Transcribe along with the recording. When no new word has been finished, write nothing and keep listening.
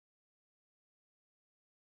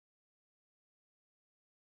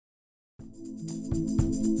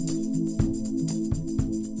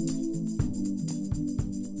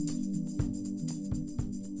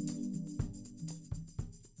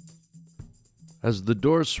As the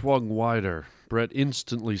door swung wider, Brett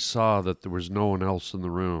instantly saw that there was no one else in the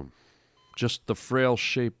room. Just the frail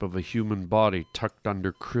shape of a human body tucked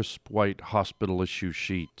under crisp white hospital-issue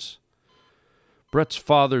sheets. Brett's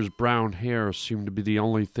father's brown hair seemed to be the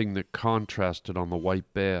only thing that contrasted on the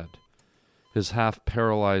white bed. His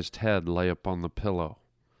half-paralyzed head lay upon the pillow.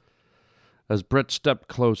 As Brett stepped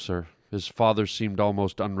closer, his father seemed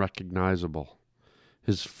almost unrecognizable,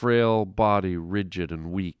 his frail body rigid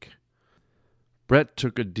and weak. Brett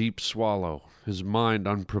took a deep swallow, his mind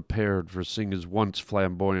unprepared for seeing his once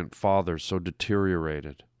flamboyant father so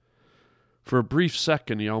deteriorated. For a brief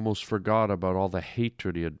second he almost forgot about all the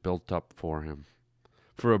hatred he had built up for him.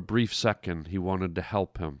 For a brief second he wanted to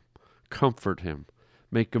help him, comfort him,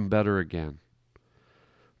 make him better again.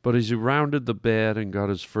 But as he rounded the bed and got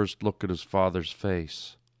his first look at his father's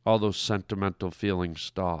face, all those sentimental feelings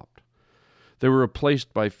stopped. They were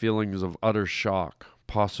replaced by feelings of utter shock,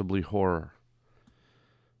 possibly horror.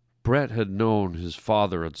 Brett had known his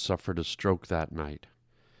father had suffered a stroke that night.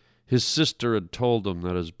 His sister had told him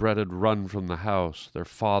that as Brett had run from the house, their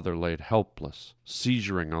father laid helpless,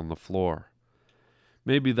 seizuring on the floor.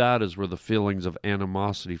 Maybe that is where the feelings of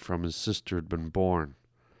animosity from his sister had been born.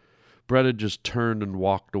 Brett had just turned and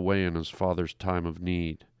walked away in his father's time of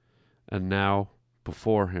need. And now,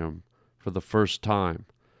 before him, for the first time,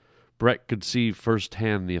 Brett could see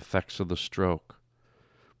firsthand the effects of the stroke.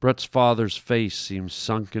 Brett's father's face seemed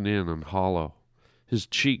sunken in and hollow, his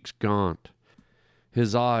cheeks gaunt,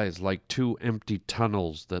 his eyes like two empty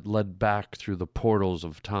tunnels that led back through the portals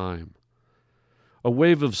of time. A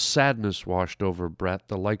wave of sadness washed over Brett,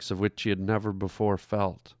 the likes of which he had never before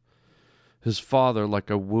felt. His father like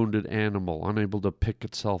a wounded animal, unable to pick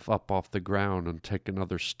itself up off the ground and take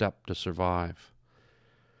another step to survive.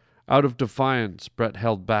 Out of defiance, Brett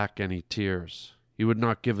held back any tears. He would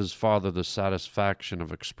not give his father the satisfaction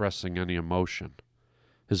of expressing any emotion.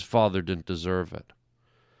 His father didn't deserve it.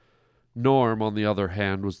 Norm, on the other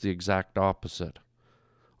hand, was the exact opposite.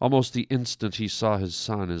 Almost the instant he saw his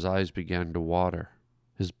son, his eyes began to water,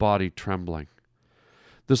 his body trembling.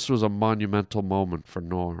 This was a monumental moment for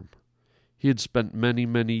Norm. He had spent many,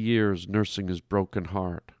 many years nursing his broken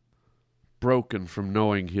heart. Broken from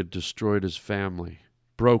knowing he had destroyed his family.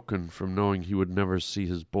 Broken from knowing he would never see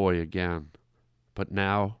his boy again. But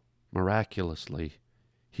now, miraculously,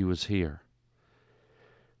 he was here.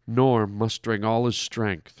 Norm, mustering all his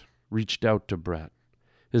strength, reached out to Brett,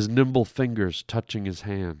 his nimble fingers touching his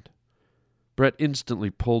hand. Brett instantly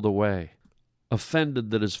pulled away,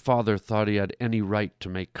 offended that his father thought he had any right to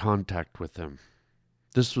make contact with him.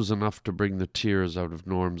 This was enough to bring the tears out of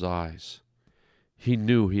Norm's eyes. He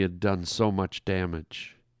knew he had done so much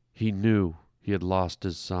damage. He knew he had lost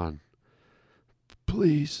his son.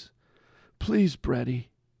 Please, Bretty,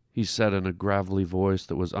 he said in a gravelly voice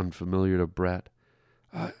that was unfamiliar to Brett.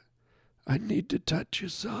 I need to touch you,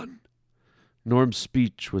 son. Norm's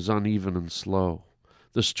speech was uneven and slow.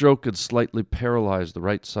 The stroke had slightly paralyzed the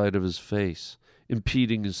right side of his face,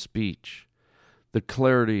 impeding his speech. The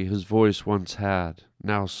clarity his voice once had,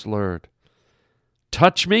 now slurred.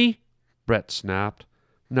 Touch me? Brett snapped.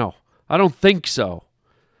 No, I don't think so.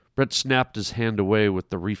 Brett snapped his hand away with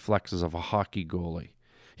the reflexes of a hockey goalie.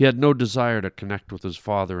 He had no desire to connect with his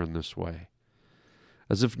father in this way.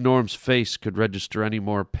 As if Norm's face could register any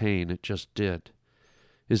more pain, it just did.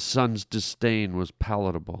 His son's disdain was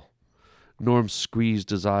palatable. Norm squeezed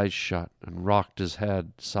his eyes shut and rocked his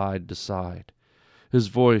head side to side, his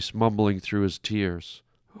voice mumbling through his tears.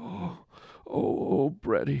 Oh,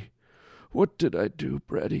 Bretty. What did I do,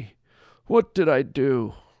 Bretty? What did I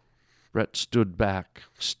do? Brett stood back,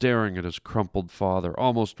 staring at his crumpled father,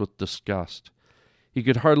 almost with disgust. He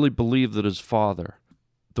could hardly believe that his father,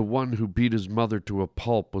 the one who beat his mother to a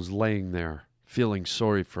pulp, was laying there, feeling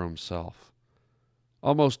sorry for himself.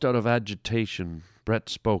 Almost out of agitation, Brett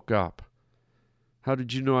spoke up. How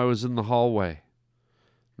did you know I was in the hallway?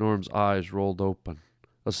 Norm's eyes rolled open,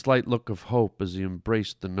 a slight look of hope as he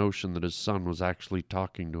embraced the notion that his son was actually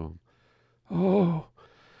talking to him. Oh,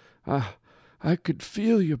 I could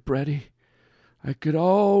feel you, Bretty. I could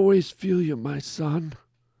always feel you, my son.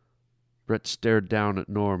 Brett stared down at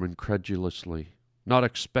Norm incredulously, not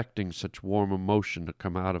expecting such warm emotion to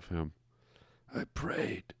come out of him. I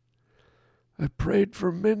prayed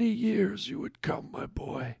for many years you would come, my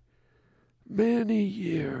boy. Many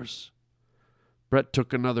years. Brett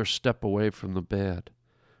took another step away from the bed.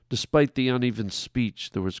 Despite the uneven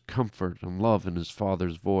speech, there was comfort and love in his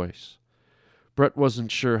father's voice. Brett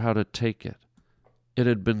wasn't sure how to take it. It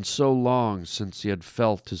had been so long since he had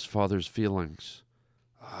felt his father's feelings.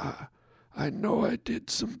 I know I did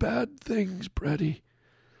some bad things, Bretty.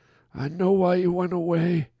 I know why you went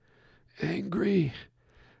away. Angry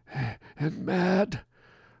and mad.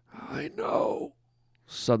 I know.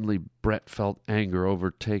 Suddenly, Brett felt anger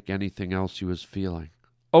overtake anything else he was feeling.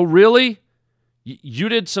 Oh, really? You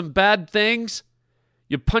did some bad things?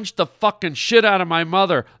 You punched the fucking shit out of my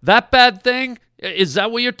mother. That bad thing? Is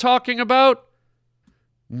that what you're talking about?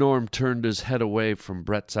 Norm turned his head away from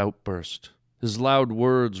Brett's outburst. His loud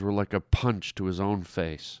words were like a punch to his own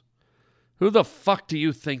face. Who the fuck do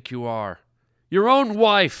you think you are? Your own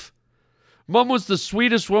wife. Mom was the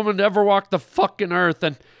sweetest woman to ever walk the fucking earth,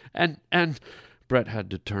 and Brett had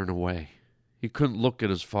to turn away. He couldn't look at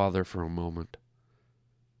his father for a moment.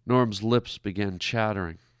 Norm's lips began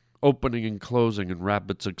chattering, opening and closing in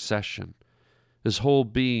rapid succession, his whole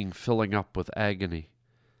being filling up with agony.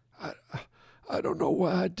 I don't know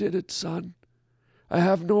why I did it, son. I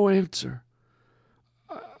have no answer.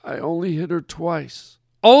 I only hit her twice.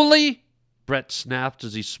 Only? Brett snapped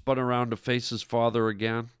as he spun around to face his father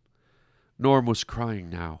again. Norm was crying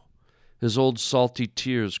now, his old salty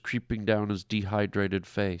tears creeping down his dehydrated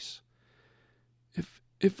face.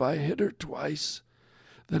 If I hit her twice,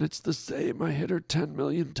 then it's the same I hit her 10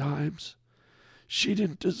 million times. She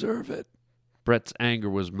didn't deserve it. Brett's anger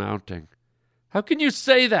was mounting. How can you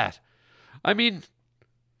say that? I mean,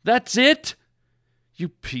 that's it? You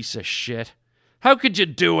piece of shit. How could you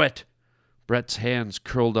do it? Brett's hands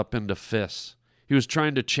curled up into fists. He was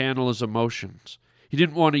trying to channel his emotions. He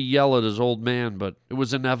didn't want to yell at his old man, but it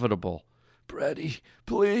was inevitable. Bretty,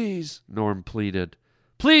 please, Norm pleaded.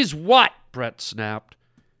 Please what? Brett snapped.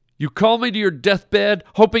 You call me to your deathbed,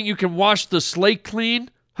 hoping you can wash the slate clean?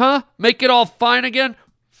 Huh? Make it all fine again?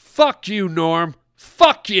 Fuck you, Norm.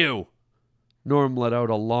 Fuck you! Norm let out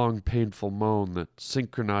a long, painful moan that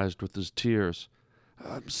synchronized with his tears.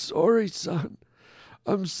 I'm sorry, son.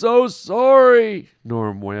 I'm so sorry,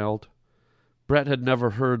 Norm wailed. Brett had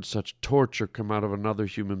never heard such torture come out of another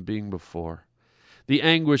human being before. The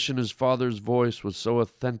anguish in his father's voice was so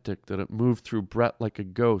authentic that it moved through Brett like a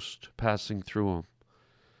ghost passing through him.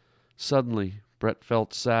 Suddenly, Brett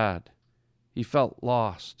felt sad. He felt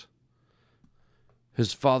lost.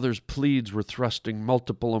 His father's pleads were thrusting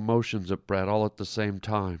multiple emotions at Brett all at the same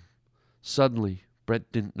time. Suddenly,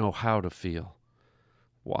 Brett didn't know how to feel.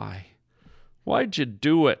 Why? Why'd you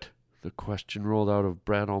do it? The question rolled out of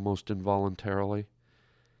Brett almost involuntarily.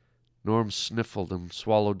 Norm sniffled and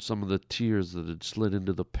swallowed some of the tears that had slid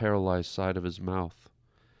into the paralyzed side of his mouth.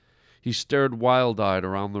 He stared wild-eyed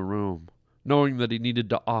around the room, knowing that he needed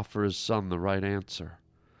to offer his son the right answer.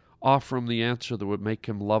 Offer him the answer that would make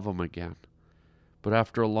him love him again. But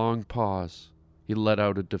after a long pause, he let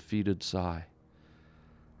out a defeated sigh.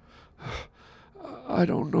 I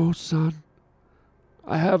don't know, son.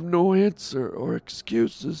 I have no answer or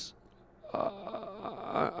excuses.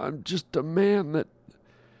 I'm just a man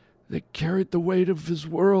that carried the weight of his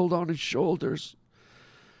world on his shoulders.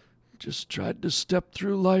 Just tried to step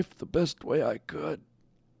through life the best way I could.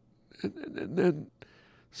 And then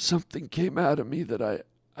something came out of me that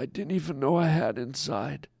I didn't even know I had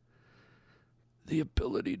inside. The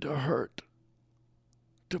ability to hurt.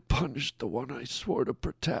 To punish the one I swore to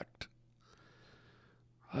protect.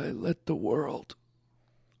 I let the world,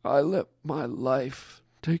 I let my life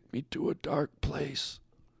take me to a dark place.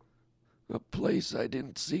 A place I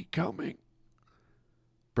didn't see coming.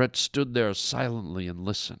 Brett stood there silently and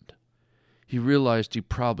listened. He realized he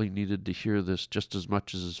probably needed to hear this just as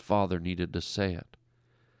much as his father needed to say it.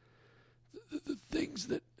 The things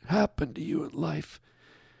that happen to you in life,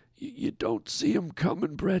 you don't see them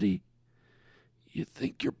coming, Bretty. You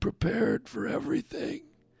think you're prepared for everything.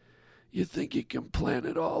 You think you can plan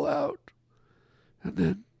it all out. And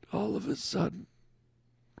then, all of a sudden,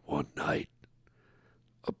 one night,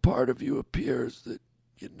 a part of you appears that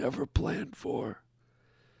you never planned for.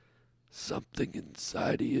 Something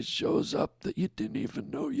inside of you shows up that you didn't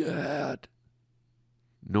even know you had.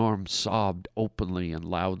 Norm sobbed openly and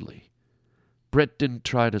loudly. Brett didn't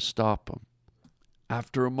try to stop him.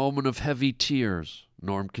 After a moment of heavy tears,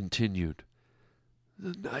 Norm continued.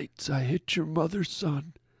 The nights I hit your mother,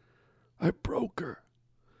 son, I broke her.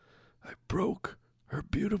 I broke her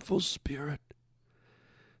beautiful spirit.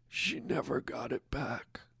 She never got it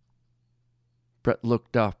back. Brett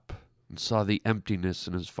looked up and saw the emptiness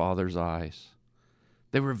in his father's eyes.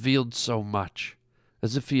 They revealed so much,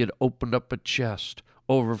 as if he had opened up a chest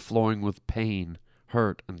overflowing with pain,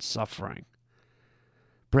 hurt, and suffering.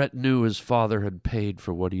 Brett knew his father had paid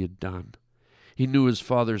for what he had done. He knew his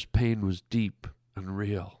father's pain was deep and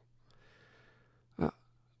real.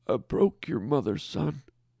 I broke your mother, son.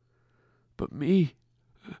 But me,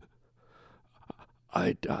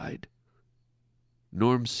 I died.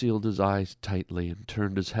 Norm sealed his eyes tightly and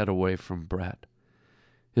turned his head away from Brett.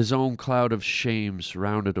 His own cloud of shame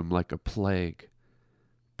surrounded him like a plague.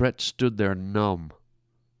 Brett stood there numb,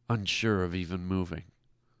 unsure of even moving.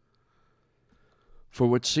 For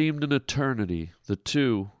what seemed an eternity, the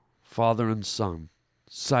two, father and son,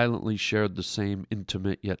 silently shared the same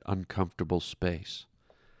intimate yet uncomfortable space.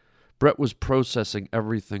 Brett was processing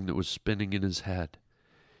everything that was spinning in his head.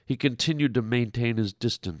 He continued to maintain his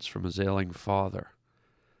distance from his ailing father.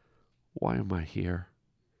 "Why am I here?"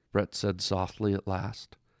 Brett said softly at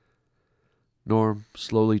last. Norm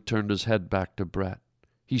slowly turned his head back to Brett.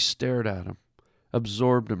 He stared at him,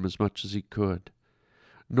 absorbed him as much as he could.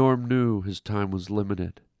 Norm knew his time was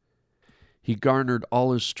limited. He garnered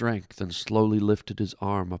all his strength and slowly lifted his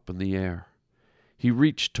arm up in the air. He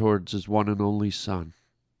reached towards his one and only son.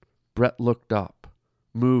 Brett looked up,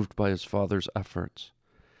 moved by his father's efforts.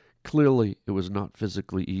 Clearly, it was not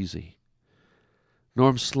physically easy.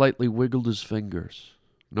 Norm slightly wiggled his fingers,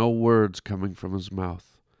 no words coming from his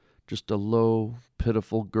mouth, just a low,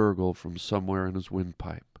 pitiful gurgle from somewhere in his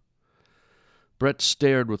windpipe. Brett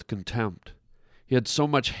stared with contempt. He had so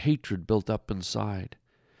much hatred built up inside.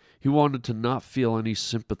 He wanted to not feel any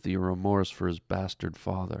sympathy or remorse for his bastard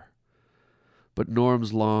father. But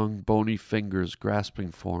Norm's long, bony fingers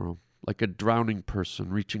grasping for him, like a drowning person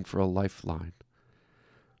reaching for a lifeline.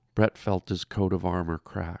 Brett felt his coat of armor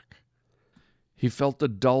crack. He felt a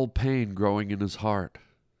dull pain growing in his heart,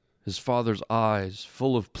 his father's eyes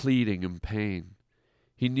full of pleading and pain.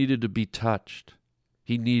 He needed to be touched.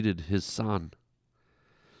 He needed his son.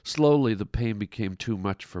 Slowly the pain became too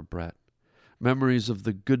much for Brett. Memories of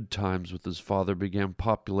the good times with his father began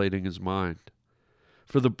populating his mind.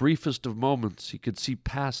 For the briefest of moments, he could see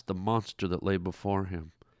past the monster that lay before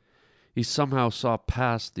him. He somehow saw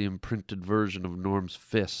past the imprinted version of Norm's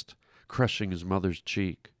fist, crushing his mother's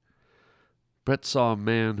cheek. Brett saw a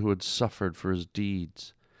man who had suffered for his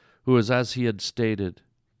deeds, who, as he had stated,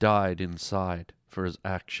 died inside for his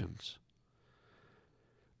actions.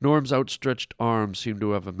 Norm's outstretched arm seemed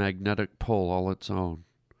to have a magnetic pull all its own.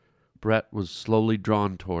 Brett was slowly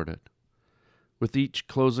drawn toward it. With each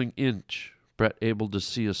closing inch, Brett able to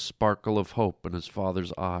see a sparkle of hope in his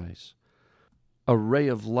father's eyes. A ray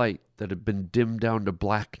of light that had been dimmed down to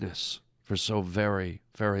blackness for so very,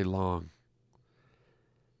 very long.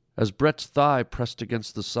 As Brett's thigh pressed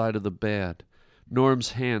against the side of the bed,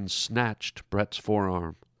 Norm's hand snatched Brett's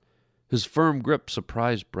forearm. His firm grip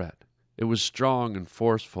surprised Brett. It was strong and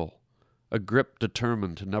forceful, a grip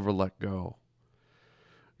determined to never let go.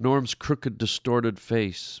 Norm's crooked, distorted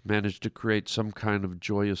face managed to create some kind of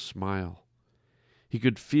joyous smile. He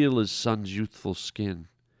could feel his son's youthful skin,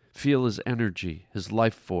 feel his energy, his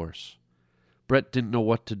life force. Brett didn't know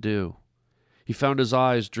what to do. He found his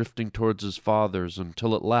eyes drifting towards his father's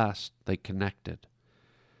until at last they connected.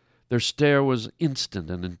 Their stare was instant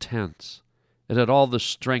and intense. It had all the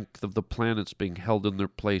strength of the planets being held in their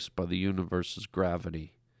place by the universe's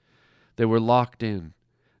gravity. They were locked in,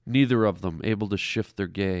 neither of them able to shift their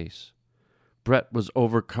gaze. Brett was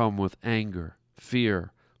overcome with anger,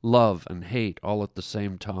 fear, love, and hate all at the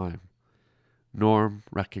same time. Norm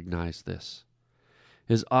recognized this.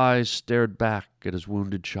 His eyes stared back at his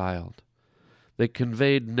wounded child. They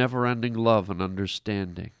conveyed never-ending love and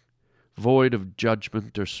understanding, void of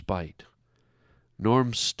judgment or spite.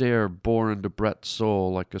 Norm's stare bore into Brett's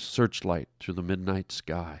soul like a searchlight through the midnight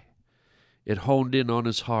sky. It honed in on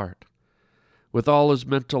his heart. With all his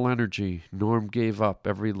mental energy, Norm gave up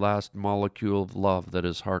every last molecule of love that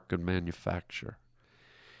his heart could manufacture.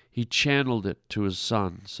 He channeled it to his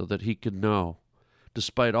son so that he could know,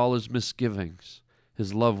 despite all his misgivings,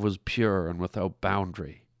 his love was pure and without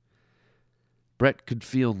boundary. Brett could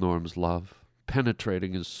feel Norm's love,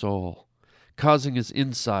 penetrating his soul, causing his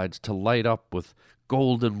insides to light up with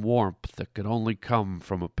golden warmth that could only come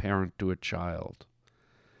from a parent to a child.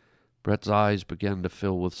 Brett's eyes began to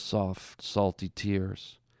fill with soft, salty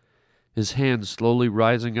tears, his hand slowly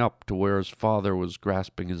rising up to where his father was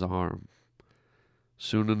grasping his arm.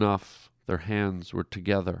 Soon enough, their hands were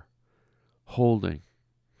together, holding,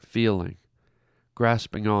 feeling,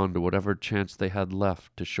 grasping on to whatever chance they had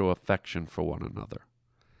left to show affection for one another.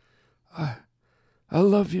 I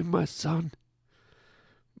love you, my son.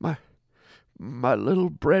 My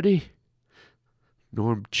little Bretty.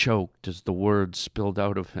 Norm choked as the words spilled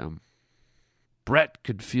out of him. Brett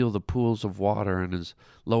could feel the pools of water and his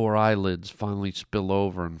lower eyelids finally spill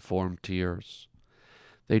over and form tears.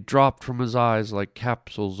 They dropped from his eyes like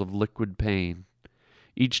capsules of liquid pain,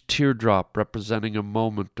 each teardrop representing a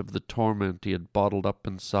moment of the torment he had bottled up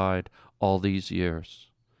inside all these years.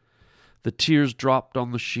 The tears dropped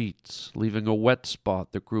on the sheets, leaving a wet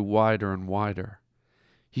spot that grew wider and wider.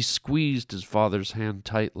 He squeezed his father's hand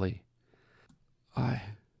tightly.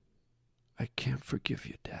 can't forgive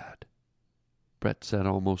you, Dad," Brett said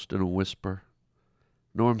almost in a whisper.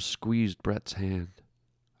 Norm squeezed Brett's hand.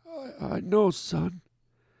 I know, son.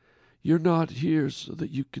 You're not here so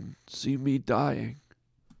that you can see me dying."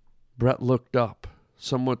 Brett looked up,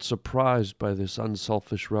 somewhat surprised by this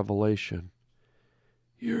unselfish revelation.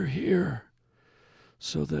 "You're here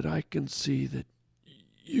so that I can see that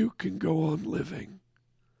you can go on living."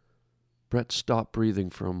 Brett stopped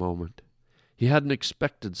breathing for a moment. He hadn't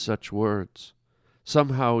expected such words.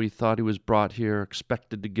 Somehow he thought he was brought here,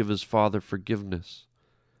 expected to give his father forgiveness.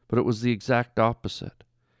 But it was the exact opposite.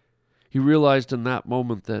 He realized in that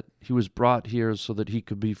moment that he was brought here so that he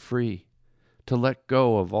could be free, to let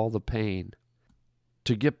go of all the pain,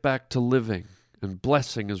 to get back to living and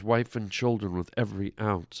blessing his wife and children with every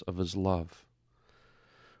ounce of his love.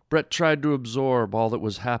 Brett tried to absorb all that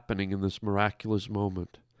was happening in this miraculous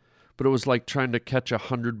moment, but it was like trying to catch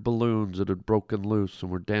 100 balloons that had broken loose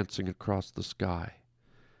and were dancing across the sky.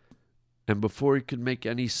 And before he could make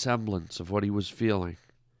any semblance of what he was feeling,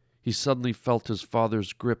 he suddenly felt his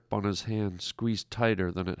father's grip on his hand squeezed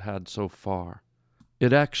tighter than it had so far.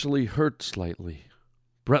 It actually hurt slightly.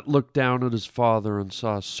 Brett looked down at his father and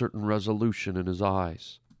saw a certain resolution in his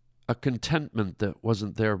eyes, a contentment that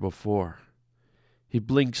wasn't there before. He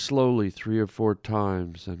blinked slowly 3 or 4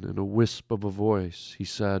 times, and in a wisp of a voice, he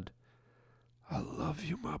said, "I love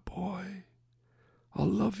you, my boy. I'll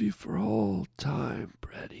love you for all time,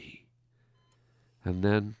 Bretty." And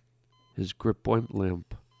then his grip went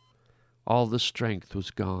limp. All the strength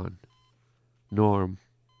was gone. Norm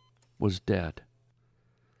was dead.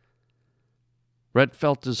 Brett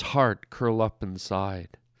felt his heart curl up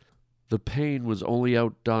inside. The pain was only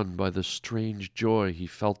outdone by the strange joy he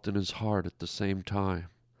felt in his heart at the same time.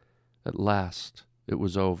 At last, it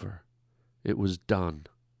was over. It was done.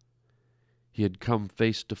 He had come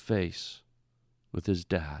face to face with his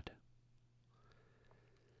dad.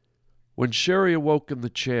 When Sherry awoke in the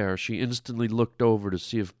chair, she instantly looked over to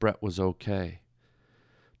see if Brett was okay.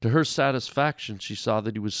 To her satisfaction, she saw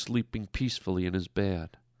that he was sleeping peacefully in his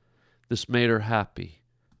bed. This made her happy,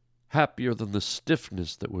 happier than the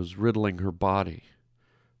stiffness that was riddling her body.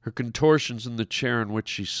 Her contortions in the chair in which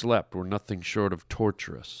she slept were nothing short of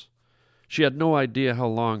torturous. She had no idea how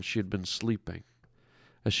long she had been sleeping.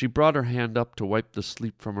 As she brought her hand up to wipe the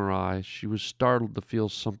sleep from her eyes, she was startled to feel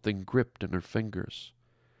something gripped in her fingers.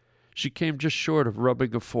 She came just short of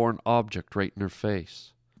rubbing a foreign object right in her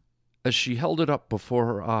face. As she held it up before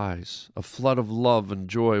her eyes, a flood of love and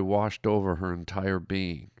joy washed over her entire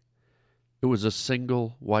being. It was a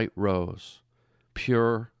single white rose,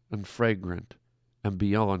 pure and fragrant, and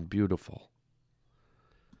beyond beautiful.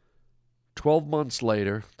 12 months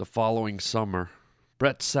later, the following summer,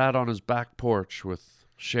 Brett sat on his back porch with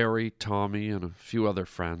Sherry, Tommy, and a few other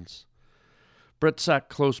friends. Brett sat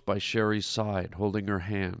close by Sherry's side, holding her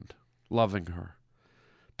hand, loving her.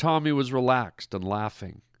 Tommy was relaxed and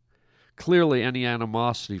laughing. Clearly any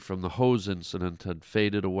animosity from the hose incident had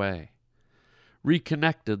faded away.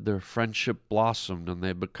 Reconnected, their friendship blossomed and they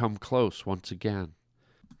had become close once again.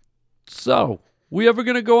 "So, we ever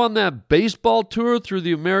going to go on that baseball tour through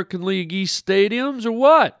the American League East stadiums or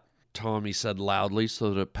what?" Tommy said loudly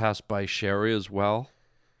so that it passed by Sherry as well.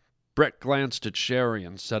 Brett glanced at Sherry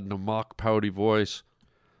and said in a mock pouty voice,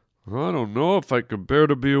 "I don't know if I could bear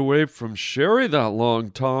to be away from Sherry that long,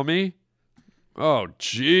 Tommy." "Oh,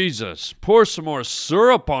 Jesus, pour some more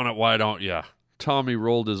syrup on it, why don't you?" Tommy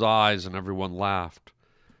rolled his eyes and everyone laughed.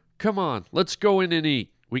 "Come on, let's go in and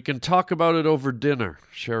eat. We can talk about it over dinner."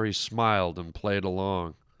 Sherry smiled and played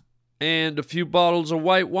along. "And a few bottles of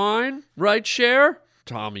white wine, right, Cher?"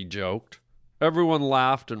 Tommy joked. Everyone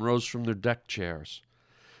laughed and rose from their deck chairs.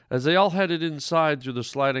 As they all headed inside through the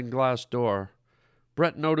sliding glass door,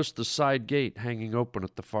 Brett noticed the side gate hanging open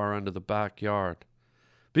at the far end of the backyard.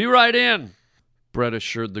 "Be right in," Brett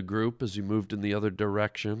assured the group as he moved in the other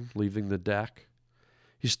direction, leaving the deck.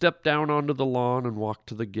 He stepped down onto the lawn and walked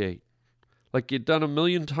to the gate. Like he had done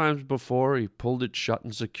 1,000,000 times before, he pulled it shut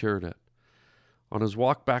and secured it. On his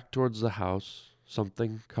walk back towards the house,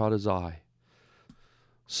 something caught his eye.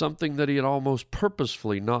 Something that he had almost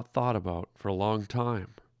purposefully not thought about for a long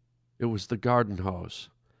time. It was the garden hose,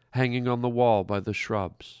 hanging on the wall by the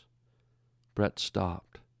shrubs. Brett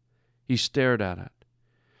stopped. He stared at it.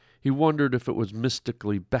 He wondered if it was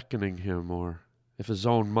mystically beckoning him or if his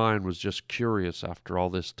own mind was just curious after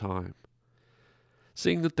all this time.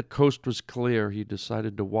 Seeing that the coast was clear, he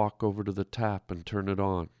decided to walk over to the tap and turn it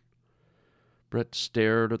on. Brett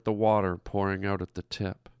stared at the water pouring out at the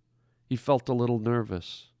tip. He felt a little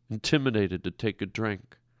nervous, intimidated to take a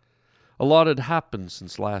drink. A lot had happened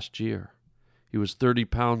since last year. He was 30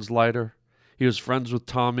 pounds lighter. He was friends with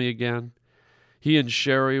Tommy again. He and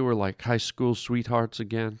Sherry were like high school sweethearts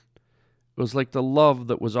again. It was like the love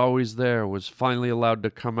that was always there was finally allowed to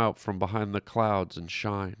come out from behind the clouds and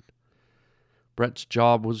shine. Brett's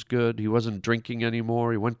job was good. He wasn't drinking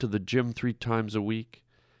anymore. He went to the gym 3 times a week.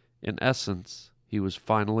 In essence, he was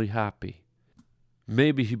finally happy.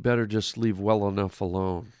 Maybe he better just leave well enough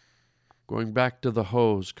alone. Going back to the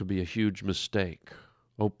hose could be a huge mistake.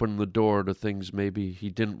 Open the door to things maybe he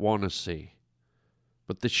didn't want to see.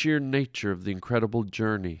 But the sheer nature of the incredible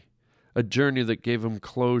journey, a journey that gave him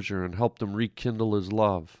closure and helped him rekindle his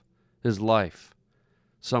love, his life.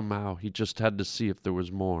 Somehow he just had to see if there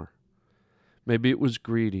was more. Maybe it was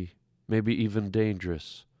greedy, maybe even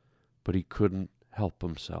dangerous, but he couldn't help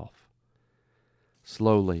himself.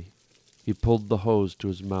 Slowly, he pulled the hose to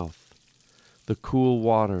his mouth, the cool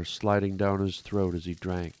water sliding down his throat as he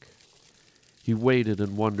drank. He waited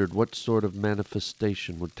and wondered what sort of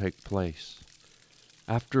manifestation would take place.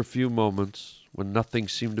 After a few moments, when nothing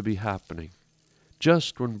seemed to be happening,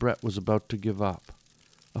 just when Brett was about to give up,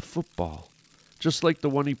 a football, just like the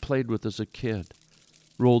one he played with as a kid,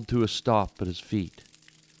 rolled to a stop at his feet.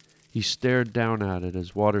 He stared down at it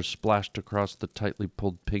as water splashed across the tightly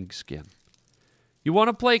pulled pigskin. "You want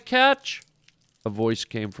to play catch?" A voice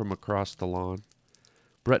came from across the lawn.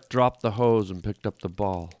 Brett dropped the hose and picked up the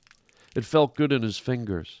ball. It felt good in his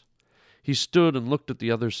fingers. He stood and looked at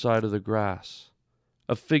the other side of the grass.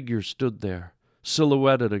 A figure stood there,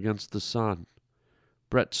 silhouetted against the sun.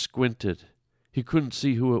 Brett squinted. He couldn't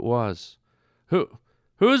see who it was.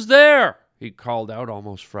 Who's there?" he called out,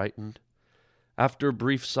 almost frightened. After a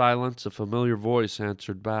brief silence, a familiar voice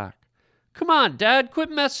answered back. "Come on, Dad, quit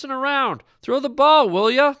messing around. Throw the ball, will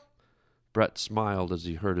ya?" Brett smiled as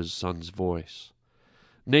he heard his son's voice.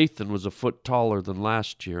 Nathan was a foot taller than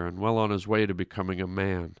last year and well on his way to becoming a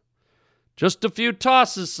man. "Just a few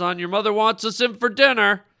tosses, son. Your mother wants us in for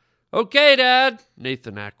dinner." "Okay, Dad,"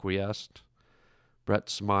 Nathan acquiesced. Brett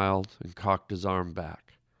smiled and cocked his arm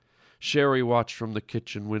back. Sherry watched from the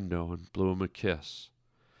kitchen window and blew him a kiss.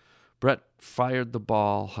 Brett fired the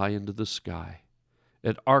ball high into the sky.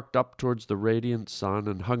 It arced up towards the radiant sun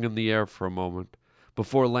and hung in the air for a moment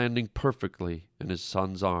before landing perfectly in his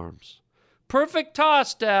son's arms. "Perfect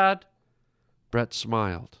toss, Dad." Brett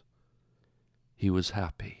smiled. He was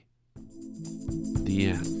happy. The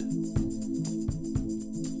end.